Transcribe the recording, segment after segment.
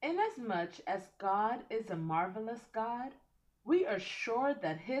Inasmuch as God is a marvelous God, we are sure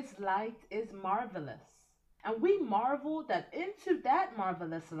that His light is marvelous. And we marvel that into that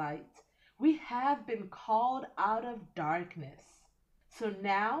marvelous light we have been called out of darkness. So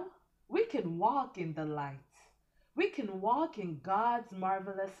now we can walk in the light. We can walk in God's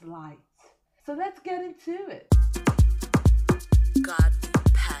marvelous light. So let's get into it. Godly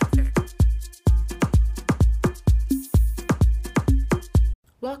Pattern.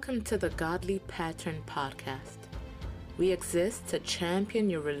 Welcome to the Godly Pattern podcast. We exist to champion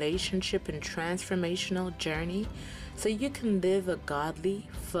your relationship and transformational journey so you can live a godly,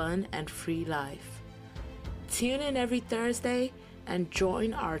 fun, and free life. Tune in every Thursday and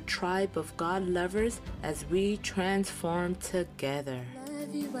join our tribe of God lovers as we transform together. I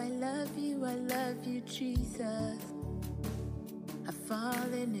love you, Jesus. I've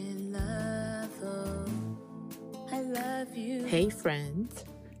fallen in love, oh, I love you. Hey friends,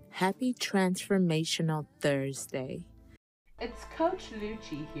 happy Transformational Thursday. It's Coach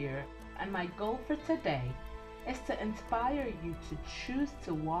Lucci here, and my goal for today is to inspire you to choose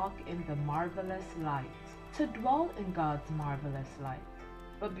to walk in the marvelous light, to dwell in God's marvelous light.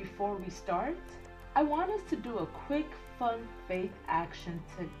 But before we start, I want us to do a quick, fun faith action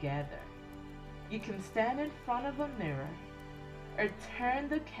together. You can stand in front of a mirror or turn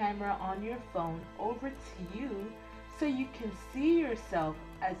the camera on your phone over to you so you can see yourself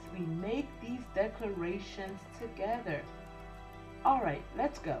as we make these declarations together. Alright,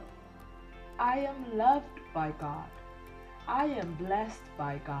 let's go. I am loved by God. I am blessed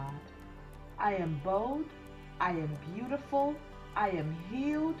by God. I am bold. I am beautiful. I am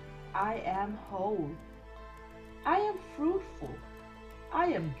healed. I am whole. I am fruitful. I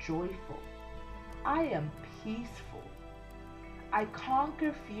am joyful. I am peaceful. I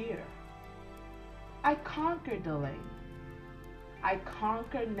conquer fear. I conquer delay. I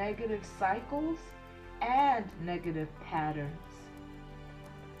conquer negative cycles and negative patterns.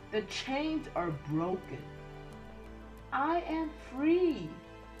 The chains are broken. I am free.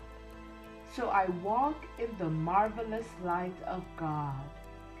 So I walk in the marvelous light of God.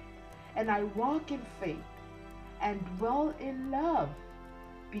 And I walk in faith and dwell in love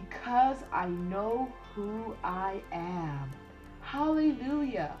because I know who I am.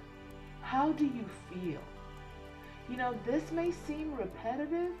 Hallelujah. How do you feel? You know, this may seem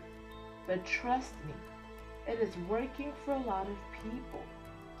repetitive, but trust me, it is working for a lot of people.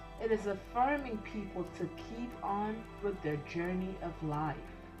 It is affirming people to keep on with their journey of life.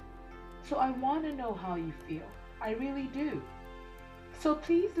 So I want to know how you feel. I really do. So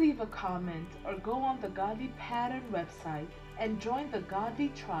please leave a comment or go on the Godly Pattern website and join the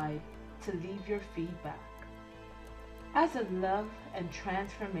Godly Tribe to leave your feedback. As a love and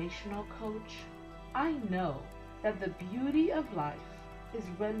transformational coach, I know that the beauty of life is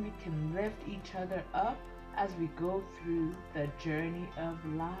when we can lift each other up as we go through the journey of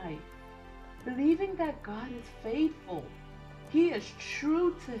life. Believing that God is faithful, He is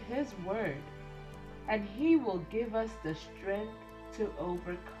true to His word, and He will give us the strength to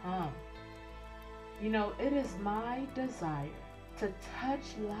overcome. You know, it is my desire to touch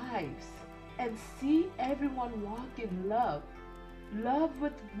lives and see everyone walk in love. Love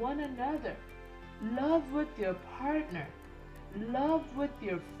with one another. Love with your partner. Love with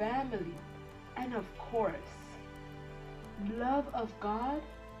your family. And of course, love of God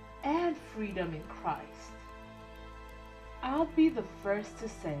and freedom in Christ. I'll be the first to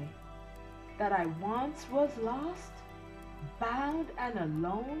say that I once was lost, bound and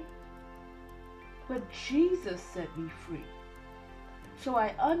alone, but Jesus set me free. So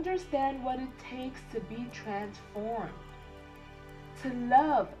I understand what it takes to be transformed, to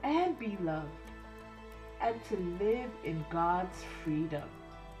love and be loved, and to live in God's freedom.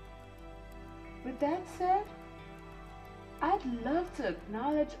 With that said, I'd love to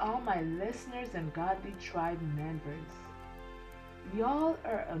acknowledge all my listeners and Godly Tribe members. Y'all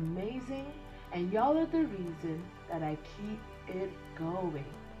are amazing, and y'all are the reason that I keep it going.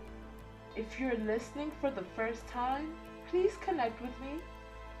 If you're listening for the first time, please connect with me.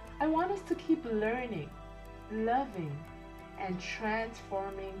 I want us to keep learning, loving, and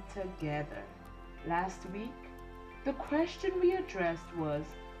transforming together. Last week, the question we addressed was,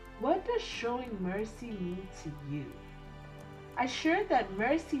 what does showing mercy mean to you? I shared that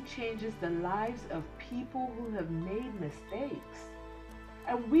mercy changes the lives of people who have made mistakes.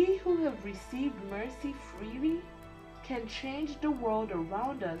 And we who have received mercy freely can change the world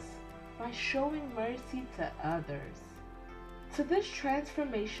around us by showing mercy to others. To this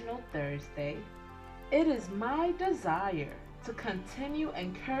Transformational Thursday, it is my desire to continue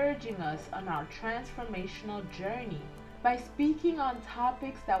encouraging us on our transformational journey by speaking on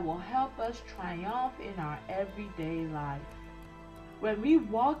topics that will help us triumph in our everyday life. When we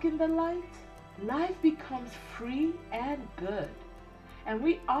walk in the light, life becomes free and good, and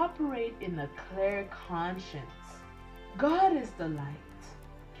we operate in a clear conscience. God is the light,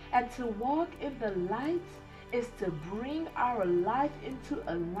 and to walk in the light is to bring our life into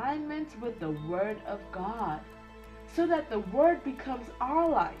alignment with the Word of God, so that the Word becomes our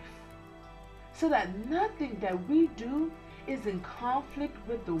life, so that nothing that we do is in conflict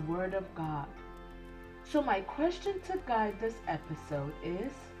with the Word of God. So my question to guide this episode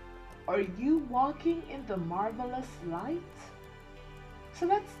is, are you walking in the marvelous light? So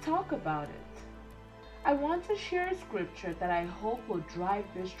let's talk about it. I want to share a scripture that I hope will drive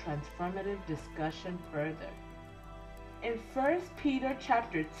this transformative discussion further. In 1 Peter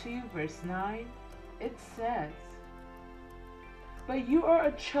chapter 2 verse 9, it says, "But you are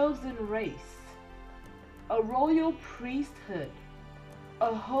a chosen race, a royal priesthood,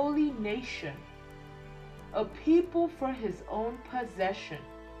 a holy nation, a people for his own possession,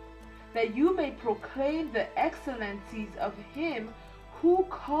 that you may proclaim the excellencies of him who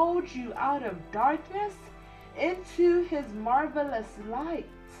called you out of darkness into his marvelous light."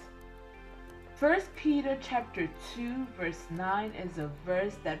 1 Peter chapter 2 verse 9 is a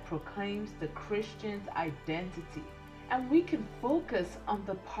verse that proclaims the Christian's identity. And we can focus on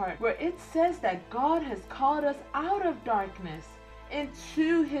the part where it says that God has called us out of darkness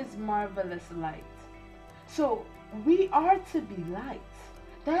into his marvelous light. So we are to be light.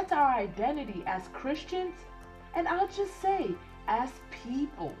 That's our identity as Christians, and I'll just say, as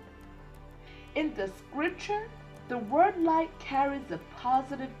people. In the scripture, the word light carries a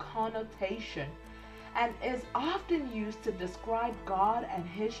positive connotation and is often used to describe God and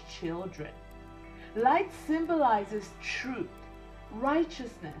his children. Light symbolizes truth,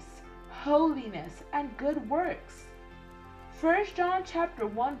 righteousness, holiness, and good works. 1 John chapter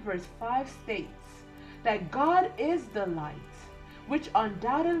 1 verse 5 states that God is the light, which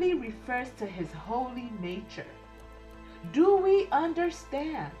undoubtedly refers to his holy nature. Do we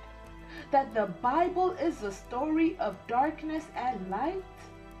understand that the Bible is a story of darkness and light?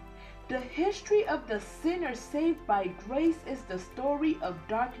 The history of the sinner saved by grace is the story of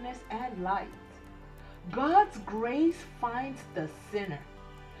darkness and light. God's grace finds the sinner,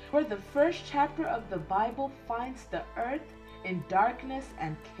 where the first chapter of the Bible finds the earth in darkness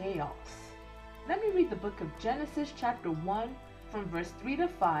and chaos. Let me read the book of Genesis chapter 1 from verse 3 to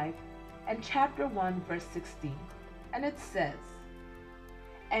 5 and chapter 1 verse 16. And it says,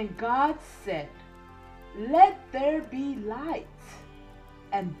 "And God said, let there be light.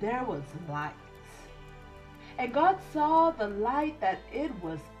 And there was light. And God saw the light that it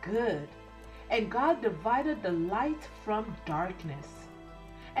was good. And God divided the light from darkness.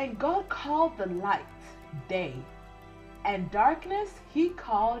 And God called the light day, and darkness he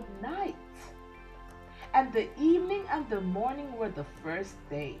called night. And the evening and the morning were the first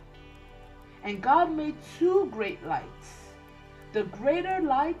day. And God made two great lights, the greater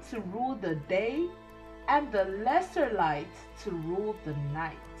light to rule the day, and the lesser light to rule the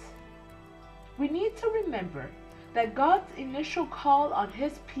night." We need to remember that God's initial call on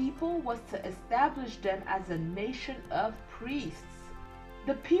his people was to establish them as a nation of priests.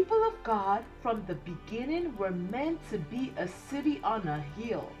 The people of God from the beginning were meant to be a city on a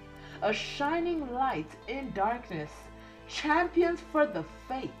hill, a shining light in darkness, champions for the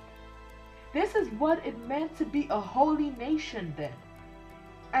faith. This is what it meant to be a holy nation then,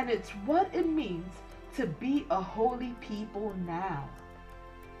 and it's what it means to be a holy people now.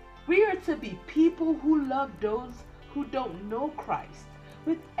 We are to be people who love those who don't know Christ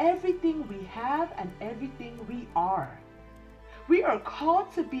with everything we have and everything we are. We are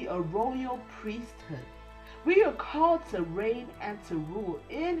called to be a royal priesthood. We are called to reign and to rule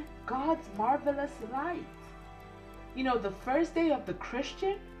in God's marvelous light. You know, the first day of the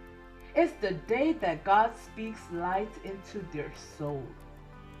Christian is the day that God speaks light into their soul.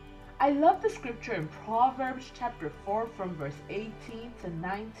 I love the scripture in Proverbs chapter 4 from verse 18 to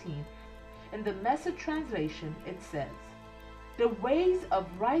 19. In the Message translation, it says, "The ways of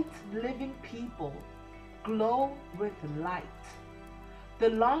right living people glow with light. The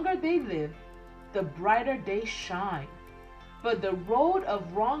longer they live, the brighter they shine. But the road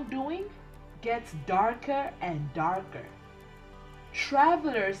of wrongdoing gets darker and darker.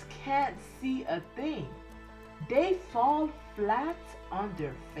 Travelers can't see a thing. They fall flat on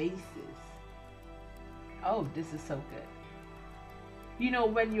their faces." Oh, this is so good. You know,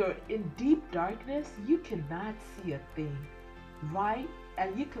 when you're in deep darkness, you cannot see a thing, right?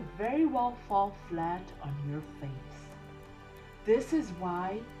 And you could very well fall flat on your face. This is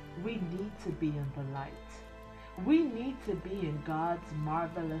why we need to be in the light. We need to be in God's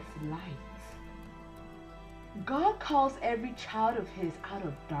marvelous light. God calls every child of His out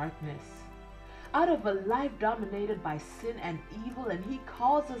of darkness, out of a life dominated by sin and evil, and He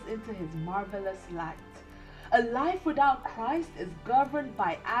calls us into His marvelous light. A life without Christ is governed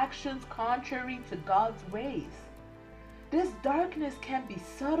by actions contrary to God's ways. This darkness can be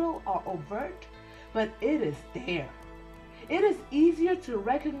subtle or overt, but it is there. It is easier to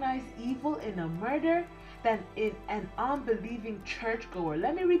recognize evil in a murderer than in an unbelieving churchgoer.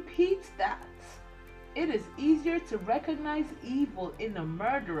 Let me repeat that. It is easier to recognize evil in a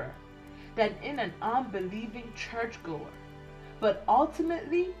murderer than in an unbelieving churchgoer. But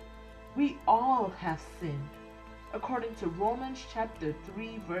ultimately, we all have sinned, according to Romans chapter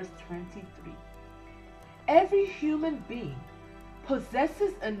 3, verse 23. Every human being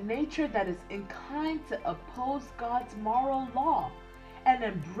possesses a nature that is inclined to oppose God's moral law and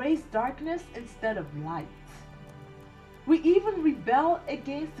embrace darkness instead of light. We even rebel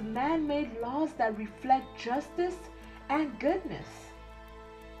against man-made laws that reflect justice and goodness.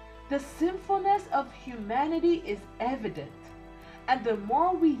 The sinfulness of humanity is evident, and the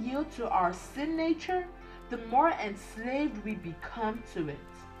more we yield to our sin nature, the more enslaved we become to it.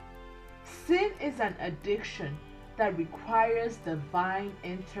 Sin is an addiction that requires divine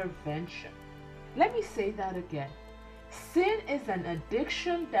intervention. Let me say that again. Sin is an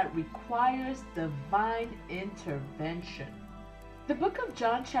addiction that requires divine intervention. The book of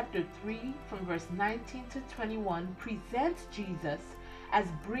John chapter 3 from verse 19 to 21 presents Jesus as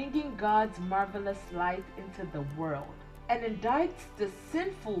bringing God's marvelous light into the world and indicts the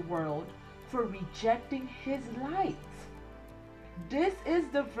sinful world for rejecting His light. This is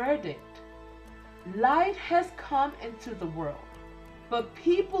the verdict. Light has come into the world, but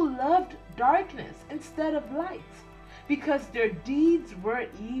people loved darkness instead of light because their deeds were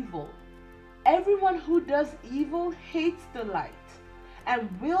evil. Everyone who does evil hates the light and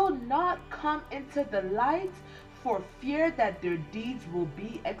will not come into the light for fear that their deeds will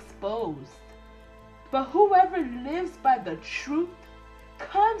be exposed. But whoever lives by the truth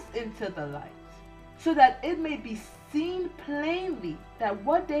comes into the light, so that it may be seen plainly that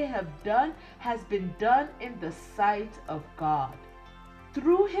what they have done has been done in the sight of God.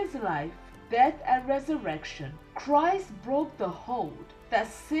 Through His life, death, and resurrection, Christ broke the hold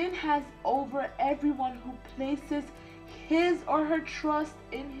that sin has over everyone who places his or her trust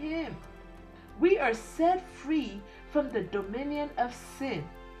in Him. We are set free from the dominion of sin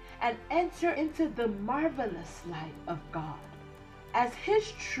and enter into the marvelous light of God. As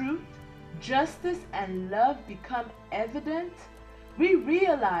His truth, justice, and love become evident, we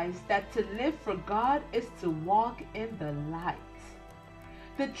realize that to live for God is to walk in the light.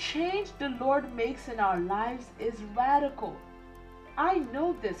 The change the Lord makes in our lives is radical. I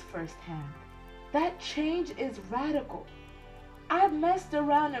know this firsthand. That change is radical. I messed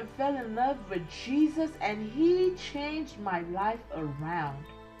around and fell in love with Jesus, and He changed my life around.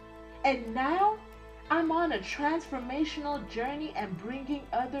 And now I'm on a transformational journey and bringing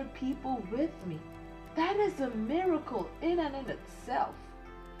other people with me. That is a miracle in and in itself.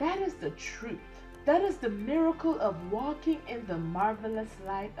 That is the truth. That is the miracle of walking in the marvelous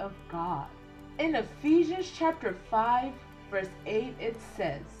light of God. In Ephesians chapter 5, verse 8, it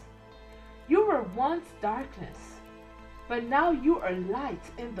says, "You were once darkness, but now you are light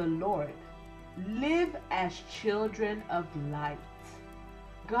in the Lord. Live as children of light."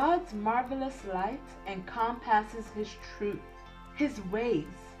 God's marvelous light encompasses His truth, His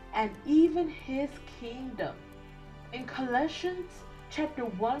ways, and even His kingdom. In Colossians chapter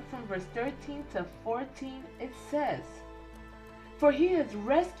 1 from verse 13 to 14, it says, "For He has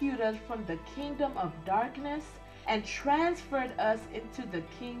rescued us from the kingdom of darkness and transferred us into the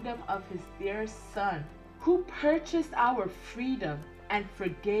kingdom of His dear Son, who purchased our freedom and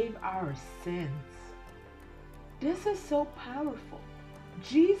forgave our sins." This is so powerful.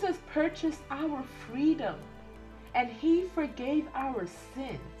 Jesus purchased our freedom and He forgave our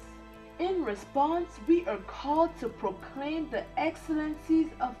sins. In response, we are called to proclaim the excellencies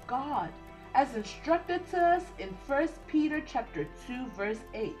of God as instructed to us in 1 Peter chapter 2 verse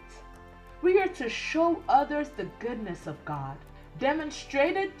 8. We are to show others the goodness of God,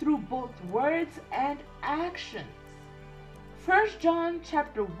 demonstrated through both words and actions. 1 John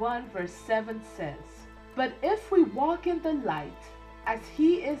chapter 1 verse 7 says, "But if we walk in the light, as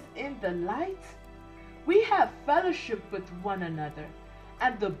He is in the light, we have fellowship with one another,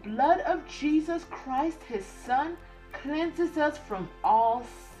 and the blood of Jesus Christ, His Son, cleanses us from all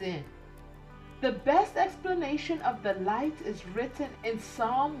sin." The best explanation of the light is written in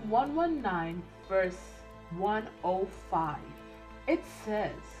Psalm 119, verse 105. It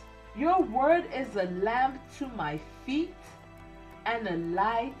says, Your word is a lamp to my feet and a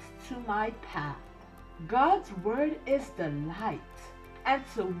light to my path. God's word is the light, and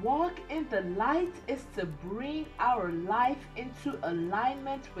to walk in the light is to bring our life into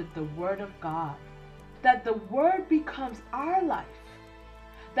alignment with the word of God. That the word becomes our life.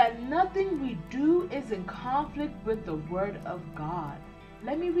 That nothing we do is in conflict with the word of God.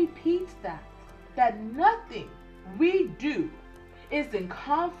 Let me repeat that. That nothing we do is in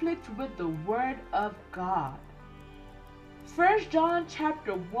conflict with the word of God. 1 John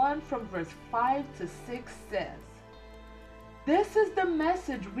chapter 1 from verse 5 to 6 says, "This is the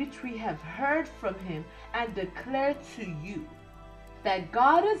message which we have heard from him and declare to you, that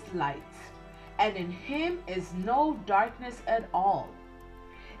God is light, and in him is no darkness at all.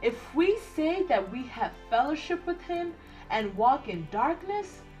 If we say that we have fellowship with him and walk in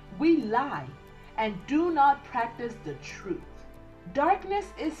darkness, we lie and do not practice the truth.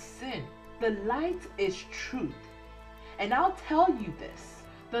 Darkness is sin, the light is truth. And I'll tell you this,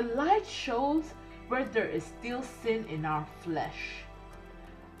 the light shows where there is still sin in our flesh.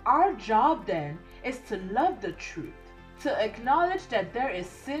 Our job then is to love the truth, to acknowledge that there is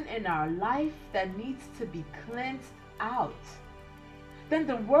sin in our life that needs to be cleansed out. Then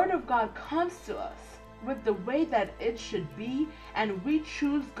the word of God comes to us with the way that it should be, and we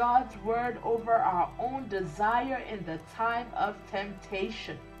choose God's word over our own desire in the time of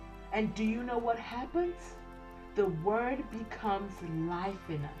temptation. And do you know what happens? The word becomes life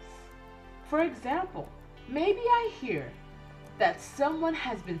in us. For example, maybe I hear that someone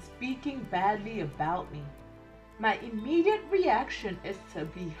has been speaking badly about me. My immediate reaction is to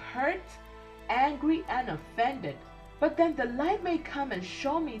be hurt, angry, and offended. But then the light may come and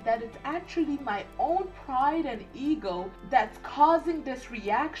show me that it's actually my own pride and ego that's causing this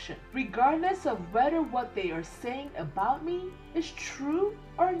reaction, regardless of whether what they are saying about me is true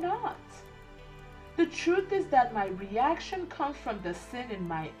or not. The truth is that my reaction comes from the sin in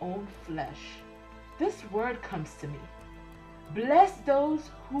my own flesh. This word comes to me. Bless those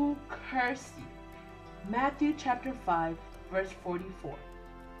who curse you. Matthew chapter 5, verse 44.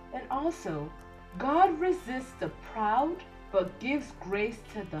 And also, God resists the proud, but gives grace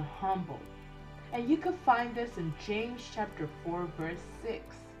to the humble. And you can find this in James chapter 4, verse 6.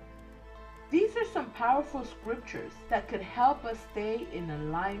 These are some powerful scriptures that could help us stay in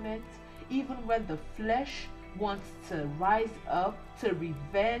alignment even when the flesh wants to rise up to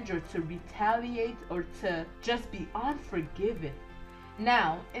revenge or to retaliate or to just be unforgiving.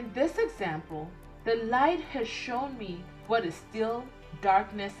 Now, in this example, the light has shown me what is still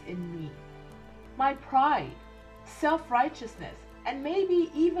darkness in me. My pride, self-righteousness, and maybe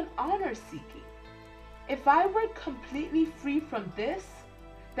even honor-seeking. If I were completely free from this,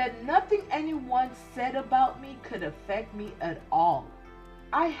 then nothing anyone said about me could affect me at all.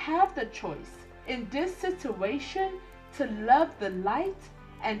 I have the choice in this situation to love the light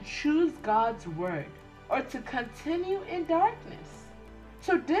and choose God's word, or to continue in darkness.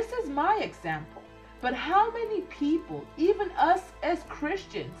 So this is my example. But how many people, even us as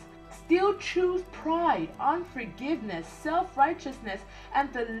Christians, still choose pride, unforgiveness, self-righteousness,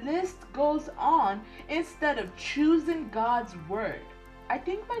 and the list goes on instead of choosing God's word? I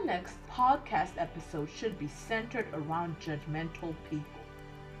think my next podcast episode should be centered around judgmental people.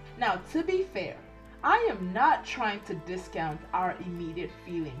 Now, to be fair, I am not trying to discount our immediate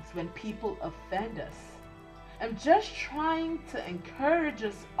feelings when people offend us. I'm just trying to encourage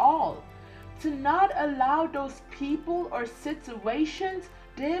us all to not allow those people or situations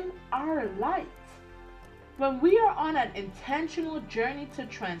dim our light. When we are on an intentional journey to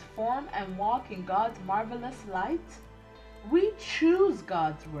transform and walk in God's marvelous light, we choose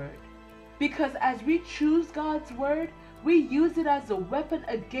God's word. Because as we choose God's word, we use it as a weapon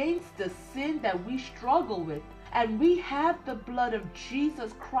against the sin that we struggle with. And we have the blood of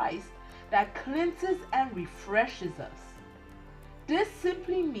Jesus Christ that cleanses and refreshes us. This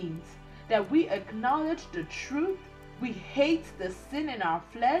simply means that we acknowledge the truth, we hate the sin in our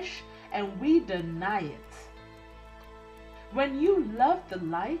flesh, and we deny it. When you love the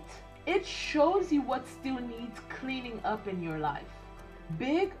light, it shows you what still needs cleaning up in your life,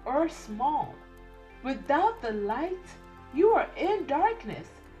 big or small. Without the light, you are in darkness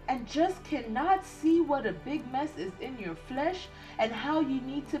and just cannot see what a big mess is in your flesh and how you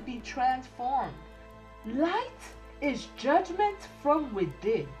need to be transformed. Light is judgment from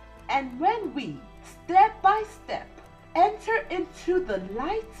within. And when we, step by step, enter into the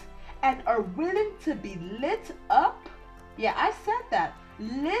light and are willing to be lit up, yeah, I said that,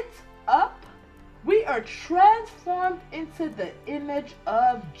 lit up, we are transformed into the image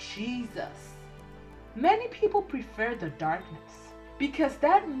of Jesus. Many people prefer the darkness because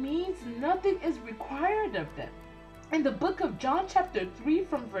that means nothing is required of them. In the book of John chapter 3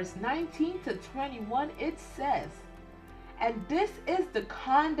 from verse 19 to 21, it says, "And this is the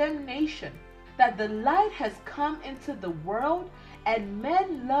condemnation, that the light has come into the world, and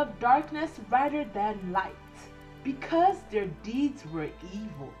men love darkness rather than light, because their deeds were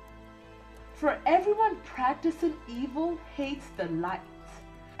evil. For everyone practicing evil hates the light,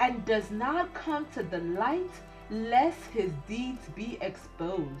 and does not come to the light, lest his deeds be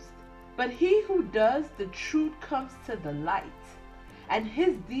exposed. But he who does the truth comes to the light, and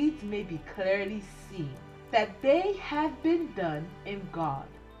his deeds may be clearly seen, that they have been done in God."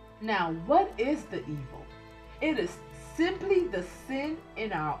 Now, what is the evil? It is simply the sin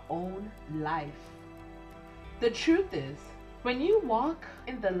in our own life. The truth is, when you walk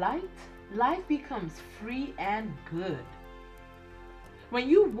in the light, life becomes free and good. When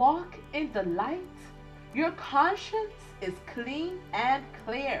you walk in the light, your conscience is clean and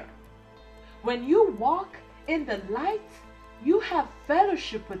clear. When you walk in the light, you have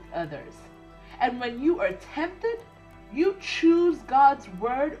fellowship with others. And when you are tempted, you choose God's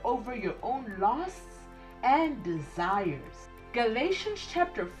word over your own lusts and desires. Galatians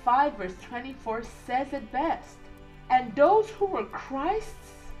chapter 5 verse 24 says it best. "And those who were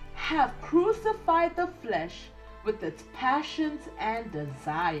Christ's have crucified the flesh with its passions and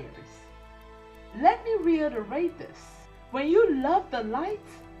desires." Let me reiterate this. When you love the light,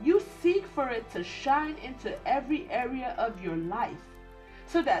 you seek for it to shine into every area of your life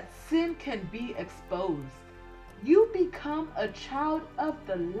so that sin can be exposed. You become a child of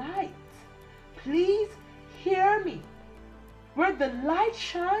the light. Please hear me. Where the light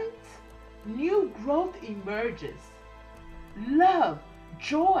shines, new growth emerges. Love,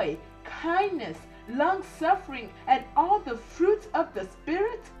 joy, kindness, long-suffering, and all the fruits of the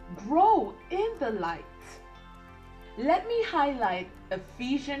Spirit grow in the light. Let me highlight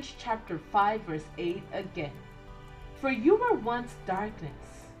Ephesians chapter 5 verse 8 again. "For you were once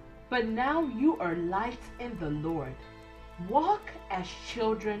darkness, but now you are light in the Lord. Walk as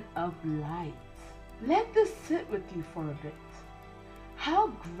children of light." Let this sit with you for a bit. How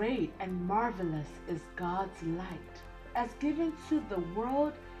great and marvelous is God's light, as given to the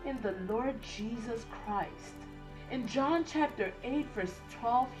world in the Lord Jesus Christ. In John chapter 8 verse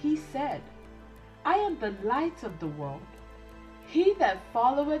 12, he said, "I am the light of the world. He that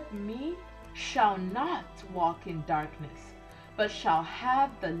followeth me shall not walk in darkness, but shall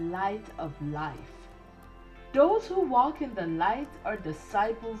have the light of life." Those who walk in the light are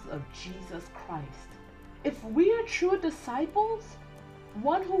disciples of Jesus Christ. If we are true disciples,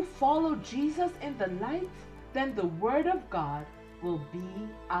 one who follow Jesus in the light, then the Word of God will be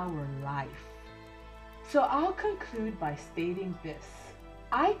our life. So I'll conclude by stating this.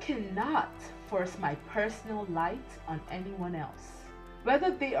 I cannot force my personal light on anyone else,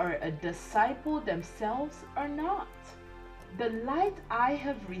 whether they are a disciple themselves or not. The light I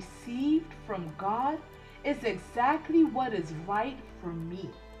have received from God is exactly what is right for me,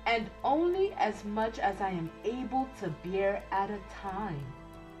 and only as much as I am able to bear at a time.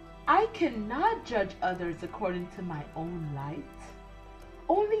 I cannot judge others according to my own light.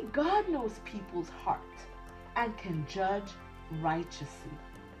 Only God knows people's heart and can judge righteously.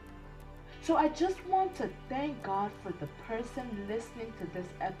 So I just want to thank God for the person listening to this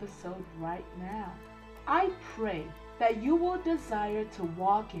episode right now. I pray that you will desire to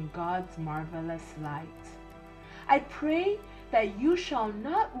walk in God's marvelous light. I pray that you shall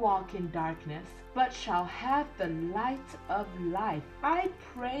not walk in darkness, but shall have the light of life. I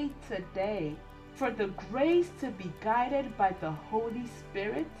pray today for the grace to be guided by the Holy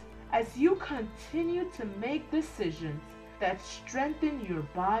Spirit as you continue to make decisions that strengthen your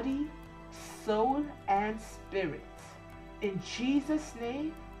body, soul, and spirit. In Jesus'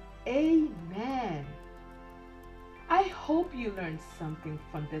 name, amen. I hope you learned something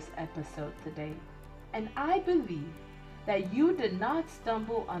from this episode today, and I believe that you did not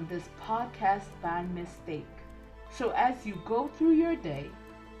stumble on this podcast by mistake. So as you go through your day,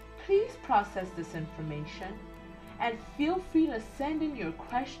 please process this information and feel free to send in your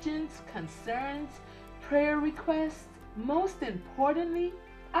questions, concerns, prayer requests. Most importantly,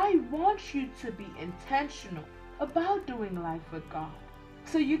 I want you to be intentional about doing life with God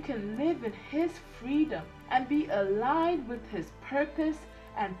so you can live in His freedom and be aligned with His purpose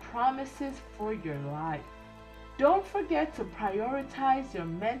and promises for your life. Don't forget to prioritize your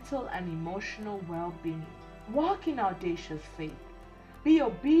mental and emotional well-being. Walk in audacious faith. Be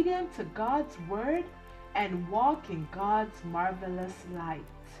obedient to God's word and walk in God's marvelous light.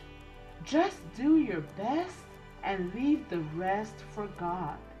 Just do your best and leave the rest for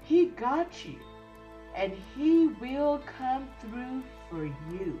God. He got you. and He will come through for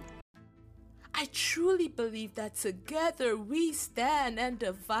you. I truly believe that together we stand and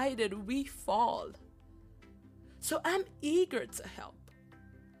divided we fall. So I'm eager to help.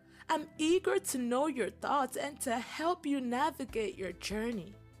 I'm eager to know your thoughts and to help you navigate your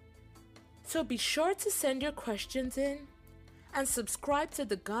journey. So be sure to send your questions in and subscribe to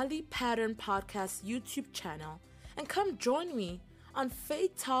the Godly Pattern Podcast YouTube channel and come join me on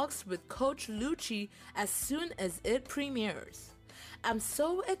Faith Talks with Coach Lucci as soon as it premieres. I'm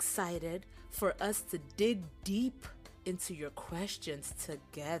so excited for us to dig deep into your questions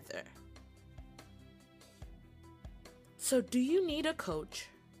together. So do you need a coach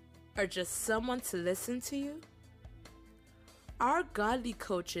or just someone to listen to you? Our godly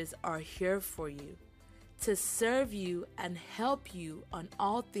coaches are here for you to serve you and help you on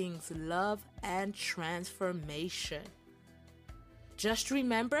all things love and transformation. Just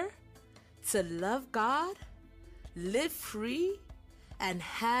remember to love God, live free, and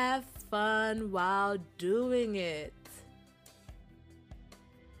have fun while doing it.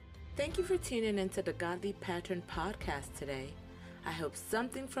 Thank you for tuning into the Godly Pattern Podcast today. I hope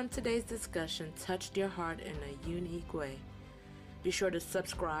something from today's discussion touched your heart in a unique way. Be sure to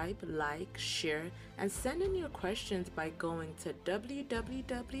subscribe, like, share, and send in your questions by going to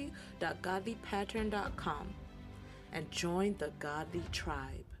www.godlypattern.com and join the Godly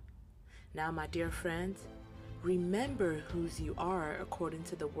Tribe. Now, my dear friends, remember whose you are according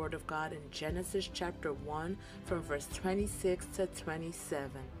to the Word of God in Genesis chapter 1 from verse 26 to 27.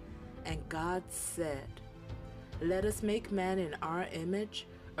 And God said, "Let us make man in our image,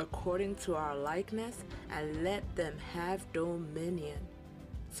 according to our likeness, and let them have dominion."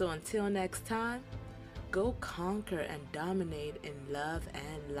 So until next time, go conquer and dominate in love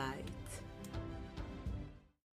and light.